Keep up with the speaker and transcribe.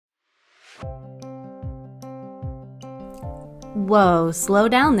Whoa, slow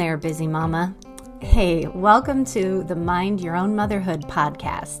down there, busy mama. Hey, welcome to the Mind Your Own Motherhood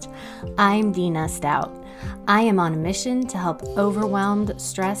podcast. I'm Dina Stout. I am on a mission to help overwhelmed,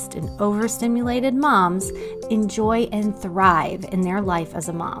 stressed, and overstimulated moms enjoy and thrive in their life as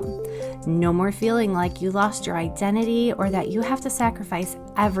a mom. No more feeling like you lost your identity or that you have to sacrifice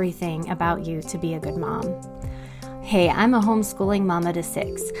everything about you to be a good mom. Hey, I'm a homeschooling mama to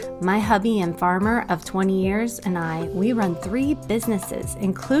 6. My hubby and farmer of 20 years and we run 3 businesses,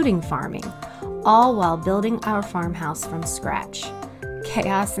 including farming, all while building our farmhouse from scratch.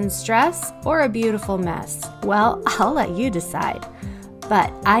 Chaos and stress or a beautiful mess? Well, I'll let you decide.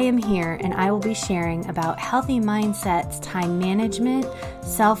 But I am here and I will be sharing about healthy mindsets, time management,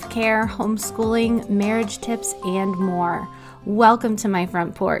 self-care, homeschooling, marriage tips, and more. Welcome to my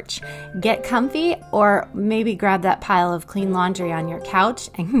front porch. Get comfy or maybe grab that pile of clean laundry on your couch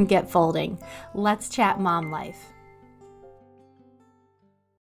and get folding. Let's chat mom life.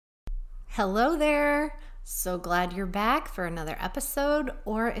 Hello there. So glad you're back for another episode,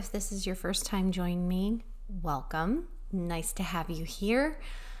 or if this is your first time joining me, welcome. Nice to have you here.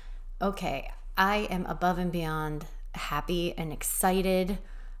 Okay, I am above and beyond happy and excited.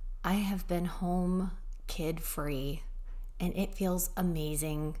 I have been home kid-free. And it feels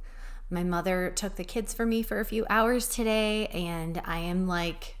amazing. My mother took the kids for me for a few hours today, and I am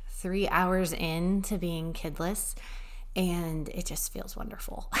like 3 hours into being kidless, and it just feels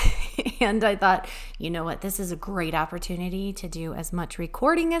wonderful. And I thought, you know what, this is a great opportunity to do as much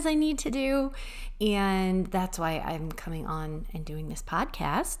recording as I need to do, and that's why I'm coming on and doing this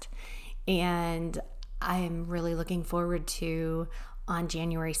podcast. And I'm really looking forward to on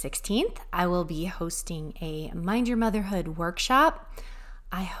January 16th, I will be hosting a Mind Your Motherhood workshop.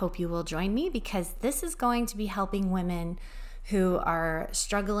 I hope you will join me because this is going to be helping women who are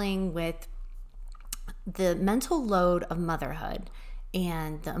struggling with the mental load of motherhood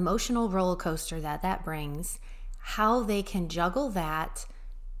and the emotional roller coaster that brings, how they can juggle that,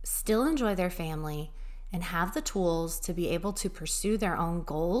 still enjoy their family, and have the tools to be able to pursue their own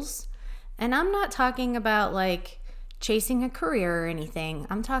goals. And I'm not talking about like chasing a career or anything.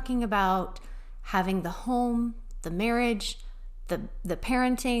 I'm talking about having the home, the marriage, the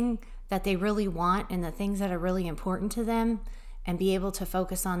parenting that they really want and the things that are really important to them, and be able to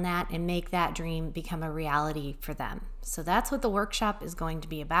focus on that and make that dream become a reality for them. So that's what the workshop is going to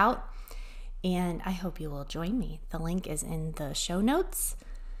be about, and I hope you will join me. The link is in the show notes.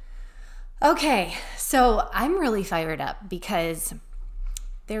 Okay, so I'm really fired up because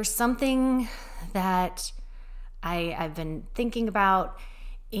there's something that I've been thinking about,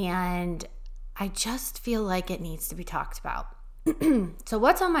 and I just feel like it needs to be talked about. So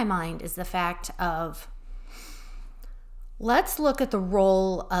what's on my mind is the fact of, let's look at the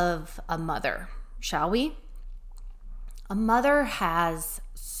role of a mother, shall we? A mother has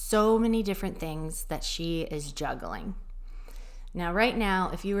so many different things that she is juggling. Now, right now,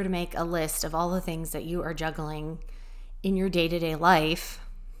 if you were to make a list of all the things that you are juggling in your day-to-day life,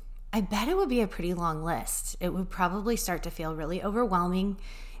 I bet it would be a pretty long list. It would probably start to feel really overwhelming,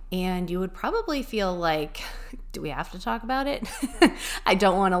 and you would probably feel like, do we have to talk about it? I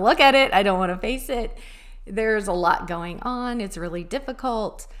don't want to look at it. I don't want to face it. There's a lot going on. It's really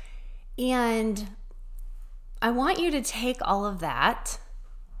difficult. And I want you to take all of that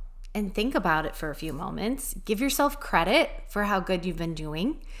and think about it for a few moments. Give yourself credit for how good you've been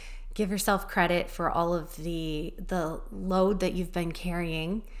doing. Give yourself credit for all of the load that you've been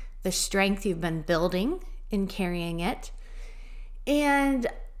carrying, the strength you've been building in carrying it. And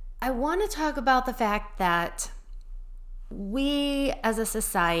I want to talk about the fact that we as a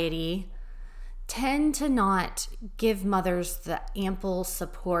society tend to not give mothers the ample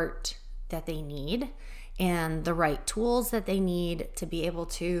support that they need and the right tools that they need to be able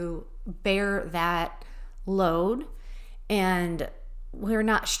to bear that load. And we're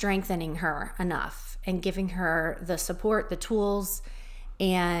not strengthening her enough and giving her the support, the tools,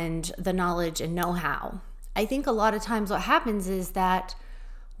 and the knowledge and know-how. I think a lot of times what happens is that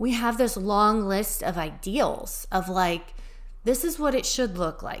we have this long list of ideals of like, this is what it should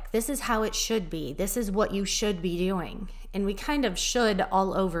look like. This is how it should be. This is what you should be doing. And we kind of should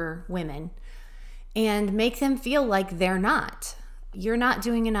all over women and make them feel like they're not. You're not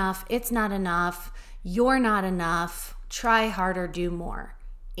doing enough. It's not enough. You're not enough. Try harder, do more.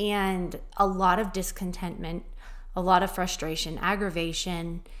 And a lot of discontentment, a lot of frustration,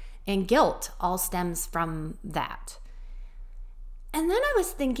 aggravation, and guilt all stems from that. And then I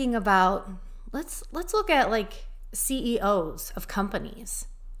was thinking about, let's look at like CEOs of companies.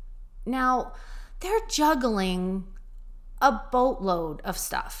 Now, they're juggling a boatload of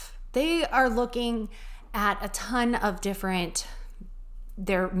stuff. They are looking at a ton of different,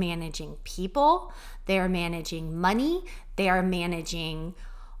 they're managing people, they're managing money, they are managing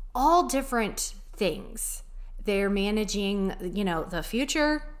all different things. They're managing, the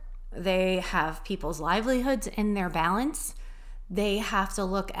future. They have people's livelihoods in their balance. They have to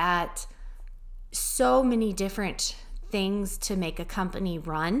look at so many different things to make a company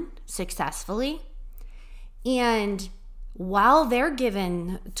run successfully. And while they're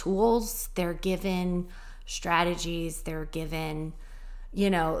given tools, they're given strategies, they're given,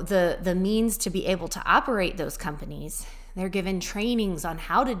 the means to be able to operate those companies, they're given trainings on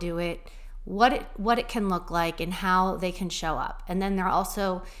how to do it, what it can look like, and how they can show up. And then they're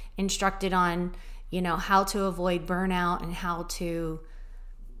also instructed on, how to avoid burnout and how to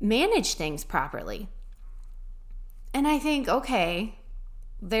manage things properly. And I think, okay,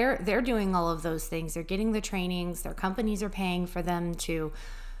 they're doing all of those things. They're getting the trainings. Their companies are paying for them to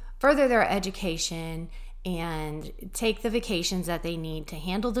further their education and take the vacations that they need to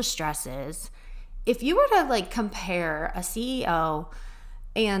handle the stresses. If you were to compare a CEO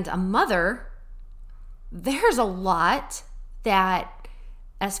and a mother, there's a lot that,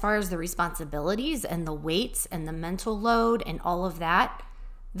 as far as the responsibilities and the weights and the mental load and all of that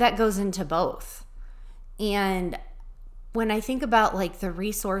goes into both. And when I think about the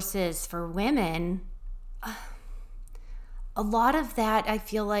resources for women, a lot of that I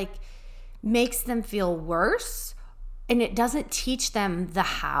feel like makes them feel worse, and it doesn't teach them the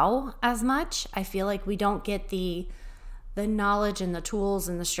how as much. I feel like we don't get the knowledge and the tools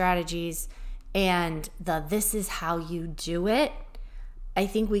and the strategies and this is how you do it. I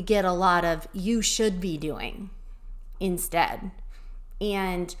think we get a lot of you should be doing instead.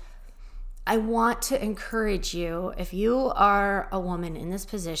 And I want to encourage you, if you are a woman in this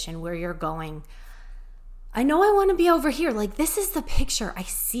position where you're going, I know I want to be over here. This is the picture. I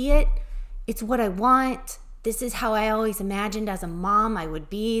see it. It's what I want. This is how I always imagined as a mom I would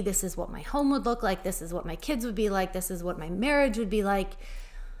be. This is what my home would look like. This is what my kids would be like. This is what my marriage would be like.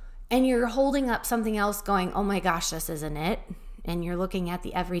 And you're holding up something else going, oh my gosh, this isn't it. And you're looking at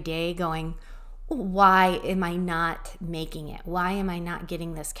the everyday going, why am I not making it? Why am I not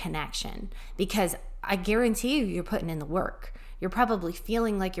getting this connection? Because I guarantee you're putting in the work. You're probably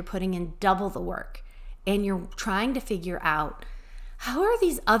feeling like you're putting in double the work. And you're trying to figure out, how are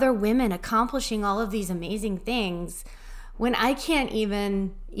these other women accomplishing all of these amazing things when I can't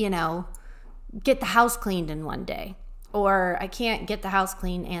even, get the house cleaned in one day? Or I can't get the house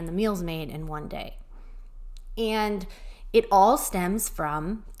cleaned and the meals made in one day. And it all stems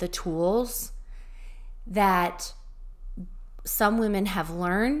from the tools that some women have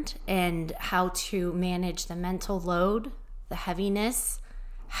learned and how to manage the mental load, the heaviness,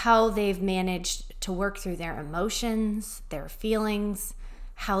 how they've managed to work through their emotions, their feelings,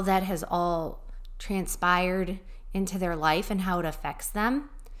 how that has all transpired into their life and how it affects them.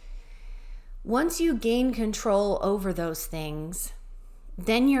 Once you gain control over those things,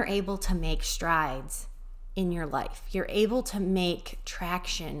 then you're able to make strides in your life. You're able to make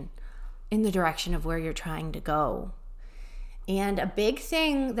traction in the direction of where you're trying to go. And a big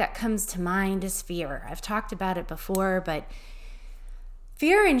thing that comes to mind is fear. I've talked about it before, but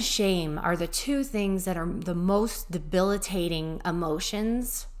fear and shame are the two things that are the most debilitating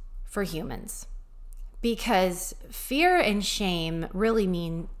emotions for humans. Because fear and shame really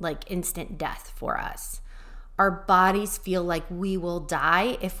mean instant death for us. Our bodies feel like we will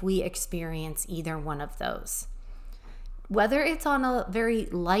die if we experience either one of those. Whether it's on a very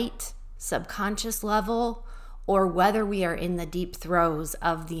light subconscious level or whether we are in the deep throes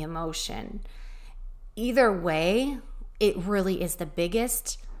of the emotion. Either way, it really is the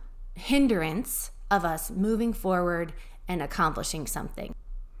biggest hindrance of us moving forward and accomplishing something.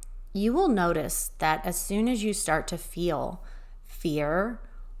 You will notice that as soon as you start to feel fear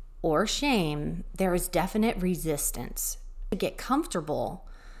or shame, there is definite resistance. To get comfortable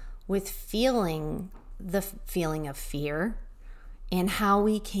with feeling the feeling of fear and how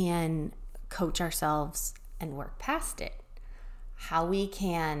we can coach ourselves and work past it. How we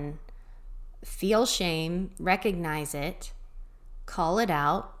can feel shame, recognize it, call it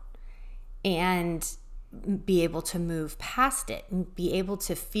out, and be able to move past it and be able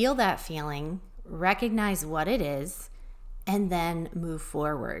to feel that feeling, recognize what it is, and then move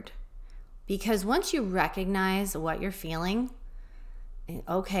forward. Because once you recognize what you're feeling,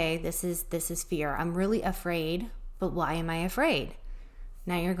 okay, this is fear. I'm really afraid, but why am I afraid?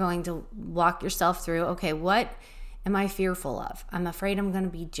 Now you're going to walk yourself through, okay, what am I fearful of? I'm afraid I'm going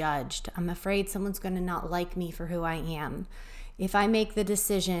to be judged. I'm afraid someone's going to not like me for who I am. If I make the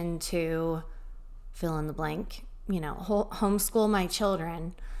decision to fill in the blank, homeschool my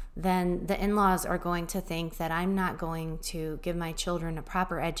children, then the in-laws are going to think that I'm not going to give my children a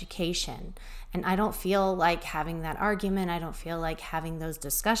proper education. And I don't feel like having that argument. I don't feel like having those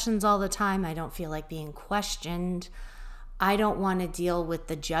discussions all the time. I don't feel like being questioned. I don't want to deal with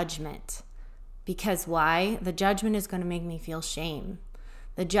the judgment. Because why? The judgment is going to make me feel shame.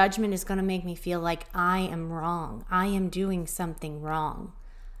 The judgment is going to make me feel like I am wrong. I am doing something wrong.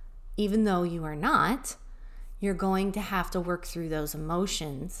 Even though you are not, you're going to have to work through those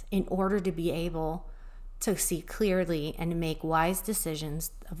emotions in order to be able to see clearly and to make wise decisions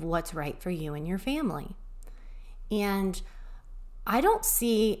of what's right for you and your family. And I don't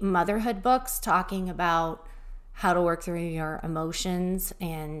see motherhood books talking about how to work through your emotions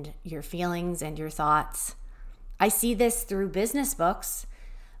and your feelings and your thoughts. I see this through business books.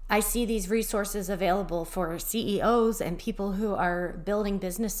 I see these resources available for CEOs and people who are building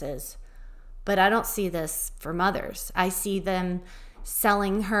businesses. But I don't see this for mothers. I see them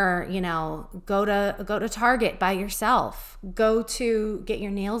selling her, go to Target by yourself, go to get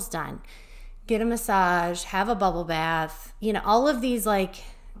your nails done, get a massage, have a bubble bath, all of these like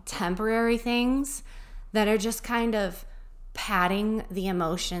temporary things that are just kind of padding the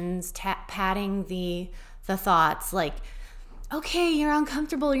emotions, padding the thoughts, like, okay, you're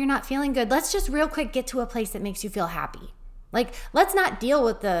uncomfortable, you're not feeling good. Let's just real quick get to a place that makes you feel happy. Like, let's not deal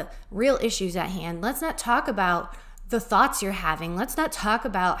with the real issues at hand. Let's not talk about the thoughts you're having. Let's not talk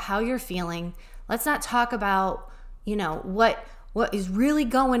about how you're feeling. Let's not talk about, what is really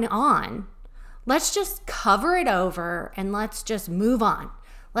going on. Let's just cover it over and let's just move on.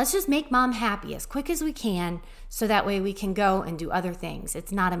 Let's just make mom happy as quick as we can so that way we can go and do other things.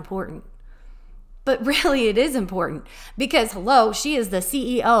 It's not important. But really, it is important because, hello, she is the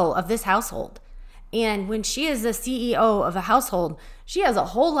CEO of this household. And when she is the CEO of a household, she has a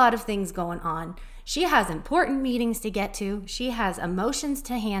whole lot of things going on. She has important meetings to get to. She has emotions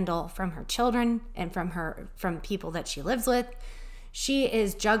to handle from her children and from people that she lives with. She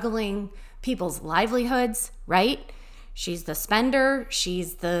is juggling people's livelihoods, right? She's the spender.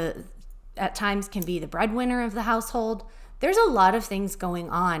 She's at times can be the breadwinner of the household. There's a lot of things going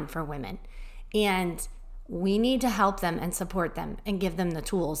on for women. And we need to help them and support them and give them the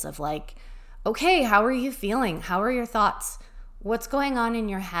tools of like, okay, how are you feeling? How are your thoughts? What's going on in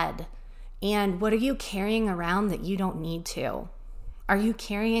your head? And what are you carrying around that you don't need to? Are you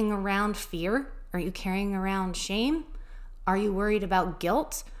carrying around fear? Are you carrying around shame? Are you worried about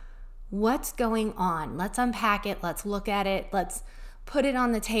guilt? What's going on? Let's unpack it. Let's look at it. Let's put it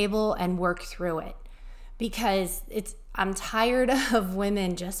on the table and work through it. Because I'm tired of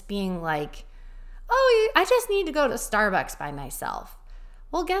women just being like, oh, I just need to go to Starbucks by myself.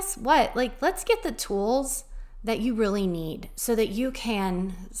 Well, guess what? Like, let's get the tools that you really need so that you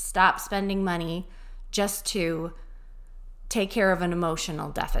can stop spending money just to take care of an emotional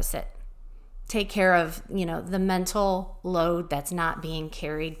deficit. Take care of, the mental load that's not being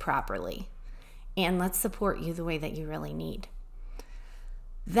carried properly. And let's support you the way that you really need.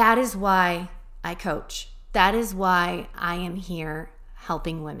 That is why I coach. That is why I am here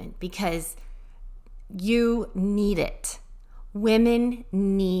helping women, because you need it. Women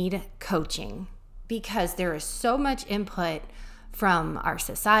need coaching because there is so much input from our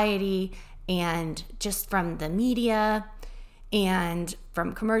society and just from the media and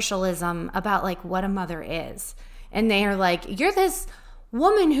from commercialism about like what a mother is. And they are like, you're this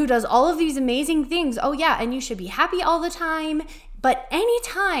woman who does all of these amazing things. Oh yeah, and you should be happy all the time. But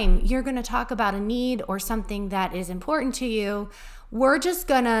anytime you're going to talk about a need or something that is important to you, we're just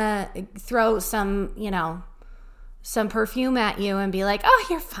going to throw some perfume at you and be like, oh,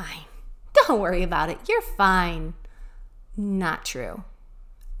 you're fine. Don't worry about it. You're fine. Not true.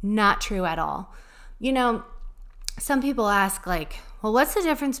 Not true at all. Some people ask like, well, what's the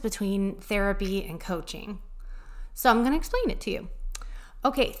difference between therapy and coaching? So I'm going to explain it to you.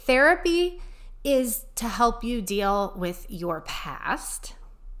 Okay, therapy is to help you deal with your past,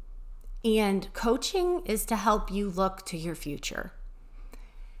 and coaching is to help you look to your future.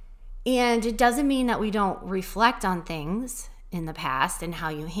 And it doesn't mean that we don't reflect on things in the past and how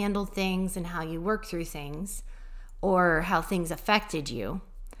you handled things and how you work through things or how things affected you.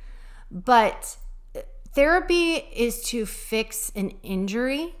 But therapy is to fix an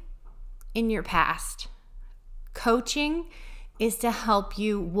injury in your past. Coaching is to help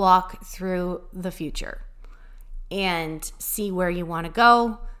you walk through the future and see where you want to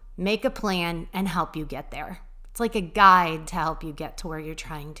go, make a plan, and help you get there. It's like a guide to help you get to where you're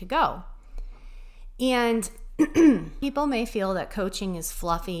trying to go. And people may feel that coaching is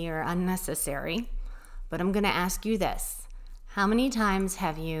fluffy or unnecessary, but I'm going to ask you this. How many times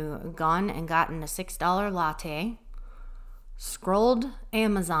have you gone and gotten a $6 latte, scrolled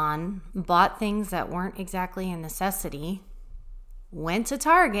Amazon, bought things that weren't exactly a necessity, went to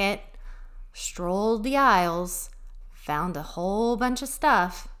Target, strolled the aisles, found a whole bunch of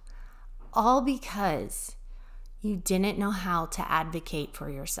stuff, all because you didn't know how to advocate for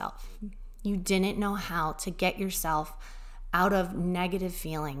yourself. You didn't know how to get yourself out of negative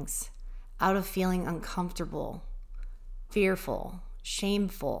feelings, out of feeling uncomfortable, fearful,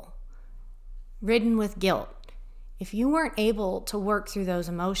 shameful, ridden with guilt. If you weren't able to work through those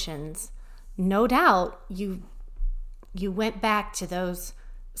emotions, no doubt you went back to those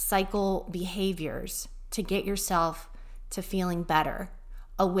cycle behaviors to get yourself to feeling better,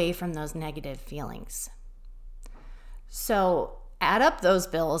 away from those negative feelings. So add up those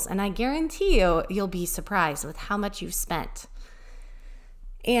bills, and I guarantee you'll be surprised with how much you've spent.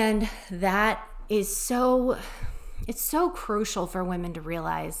 And that is it's so crucial for women to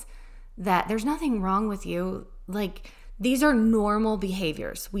realize that there's nothing wrong with you. Like, these are normal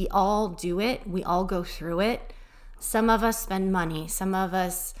behaviors. We all do it. We all go through it. Some of us spend money. Some of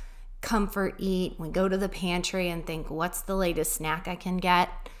us comfort eat. We go to the pantry and think, what's the latest snack I can get?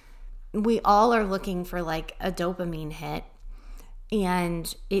 We all are looking for like a dopamine hit.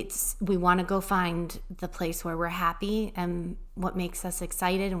 And we want to go find the place where we're happy and what makes us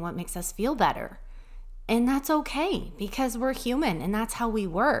excited and what makes us feel better. And that's okay, because we're human and that's how we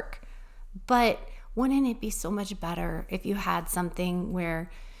work. But wouldn't it be so much better if you had something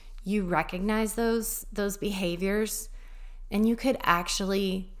where you recognize those behaviors and you could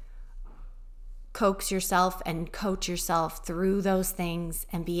actually coax yourself and coach yourself through those things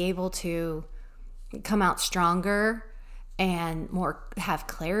and be able to come out stronger and have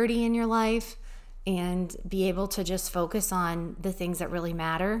clarity in your life and be able to just focus on the things that really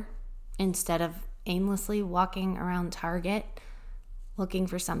matter instead of aimlessly walking around Target looking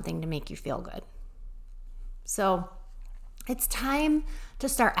for something to make you feel good. So it's time to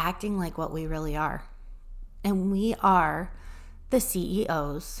start acting like what we really are. And we are the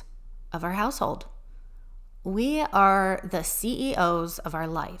CEOs of our household. We are the CEOs of our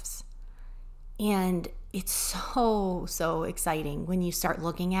lives. And it's so exciting when you start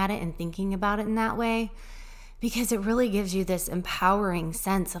looking at it and thinking about it in that way, because it really gives you this empowering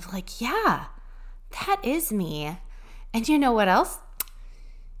sense of like, yeah, that is me. And you know what else?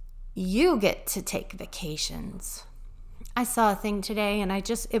 You get to take vacations. I saw a thing today and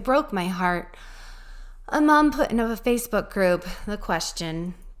it broke my heart. A mom put in a Facebook group the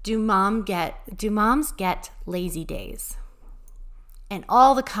question, do moms get lazy days? And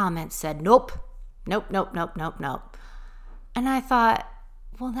all the comments said, nope. And I thought,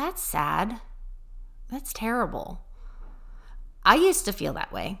 well, that's sad. That's terrible. I used to feel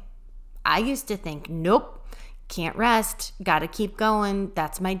that way. I used to think, nope, can't rest, got to keep going.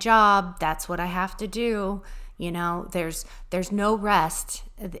 That's my job. That's what I have to do. You know, there's no rest.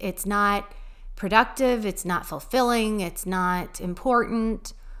 It's not productive. It's not fulfilling. It's not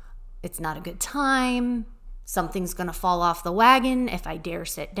important. It's not a good time. Something's going to fall off the wagon if I dare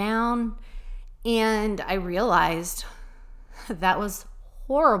sit down. And I realized that was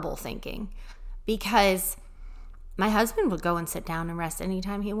horrible thinking, because my husband would go and sit down and rest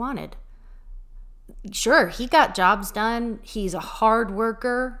anytime he wanted. Sure, he got jobs done. He's a hard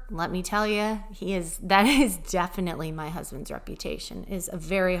worker. Let me tell you, that is definitely my husband's reputation, is a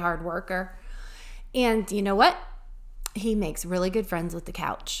very hard worker. And you know what? He makes really good friends with the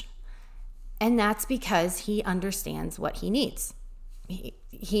couch. And that's because he understands what he needs.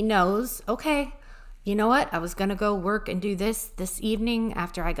 He knows, okay, you know what? I was going to go work and do this evening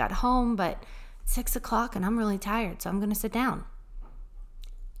after I got home, but it's 6:00 and I'm really tired, so I'm going to sit down.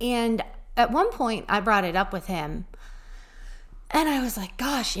 And at one point I brought it up with him and I was like,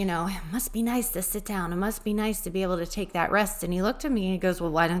 gosh, it must be nice to sit down. It must be nice to be able to take that rest. And he looked at me and he goes,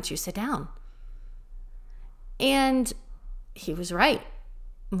 well, why don't you sit down? And he was right.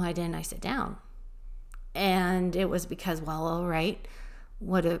 Why didn't I sit down? And it was because, well, all right,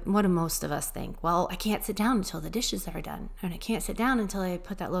 what do most of us think? Well, I can't sit down until the dishes are done. And I can't sit down until I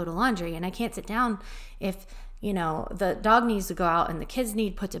put that load of laundry. And I can't sit down if, the dog needs to go out and the kids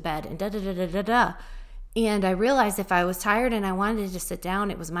need put to bed and da-da-da-da-da-da. And I realized if I was tired and I wanted to sit down,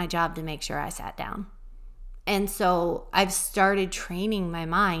 it was my job to make sure I sat down. And so I've started training my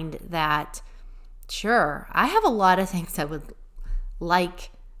mind that, sure, I have a lot of things I would like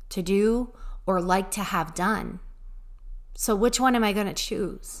to do or like to have done. So which one am I going to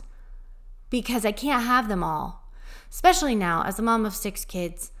choose? Because I can't have them all, especially now as a mom of 6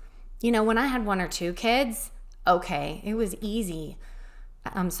 kids. When I had 1 or 2 kids, okay, it was easy.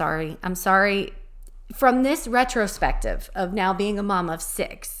 I'm sorry. From this retrospective of now being a mom of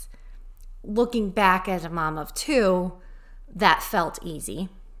 6, looking back as a mom of 2, that felt easy.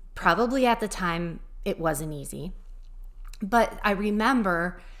 Probably at the time it wasn't easy. But I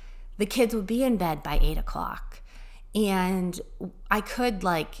remember the kids would be in bed by 8 o'clock and I could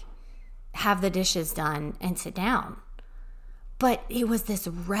have the dishes done and sit down. But it was this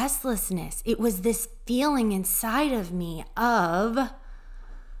restlessness. It was this feeling inside of me of,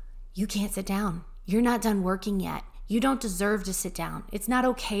 you can't sit down. You're not done working yet. You don't deserve to sit down. It's not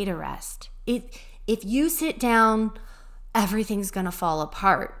okay to rest. If you sit down, everything's going to fall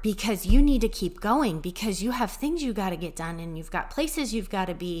apart because you need to keep going because you have things you got to get done and you've got places you've got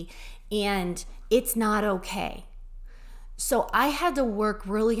to be, and it's not okay. So I had to work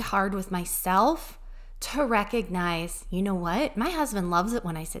really hard with myself to recognize, you know what? My husband loves it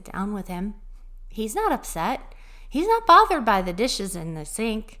when I sit down with him. He's not upset. He's not bothered by the dishes in the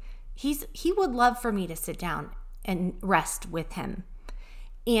sink. He would love for me to sit down and rest with him.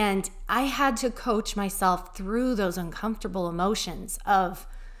 And I had to coach myself through those uncomfortable emotions of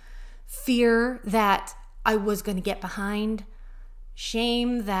fear that I was going to get behind,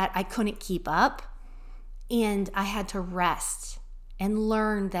 shame that I couldn't keep up, and I had to rest and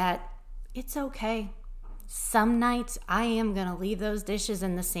learn that it's okay. Some nights I am going to leave those dishes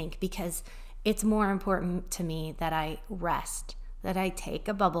in the sink because it's more important to me that I rest, that I take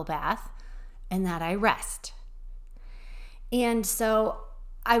a bubble bath, and that I rest. And so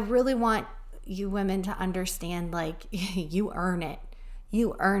I really want you women to understand, you earn it.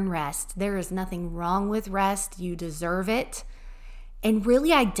 You earn rest. There is nothing wrong with rest. You deserve it. And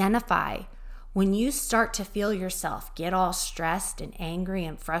really identify when you start to feel yourself get all stressed and angry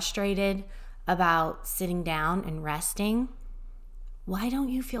and frustrated about sitting down and resting. Why don't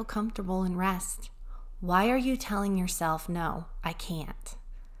you feel comfortable in rest? Why are you telling yourself, no, I can't?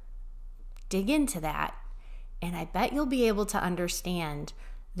 Dig into that. And I bet you'll be able to understand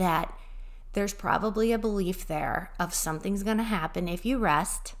that there's probably a belief there of something's going to happen if you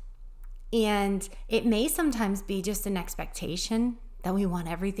rest. And it may sometimes be just an expectation that we want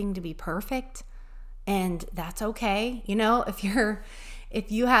everything to be perfect. And that's okay.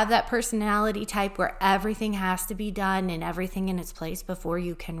 If you have that personality type where everything has to be done and everything in its place before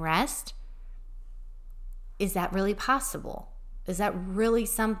you can rest, is that really possible? Is that really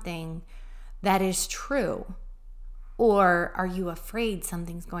something that is true? Or are you afraid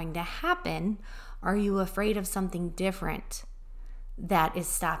something's going to happen? Are you afraid of something different that is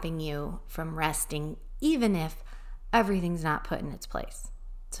stopping you from resting, even if everything's not put in its place?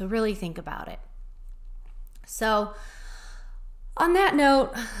 So really think about it. So on that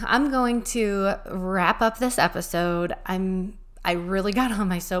note, I'm going to wrap up this episode. I really got on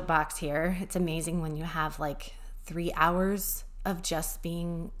my soapbox here. It's amazing when you have 3 hours of just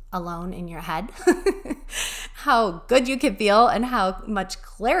being alone in your head, how good you can feel and how much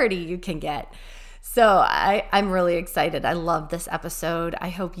clarity you can get. So I'm really excited. I love this episode. I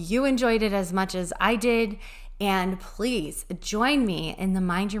hope you enjoyed it as much as I did. And please join me in the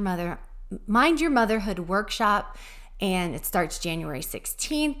Mind Your Motherhood workshop. And it starts January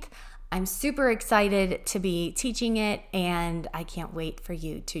 16th. I'm super excited to be teaching it, and I can't wait for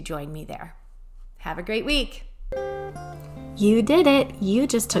you to join me there. Have a great week. You did it. You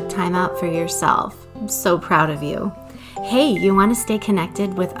just took time out for yourself. I'm so proud of you. Hey, you want to stay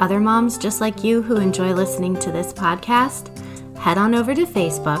connected with other moms just like you who enjoy listening to this podcast? Head on over to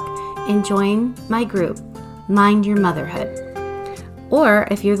Facebook and join my group, Mind Your Motherhood. Or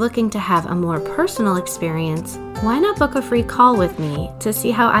if you're looking to have a more personal experience, why not book a free call with me to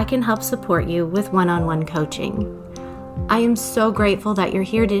see how I can help support you with one-on-one coaching? I am so grateful that you're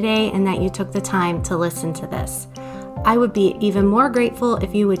here today and that you took the time to listen to this. I would be even more grateful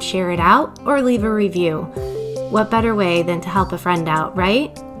if you would share it out or leave a review. What better way than to help a friend out,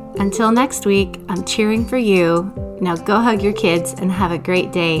 right? Until next week, I'm cheering for you. Now go hug your kids and have a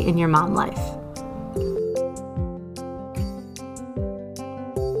great day in your mom life.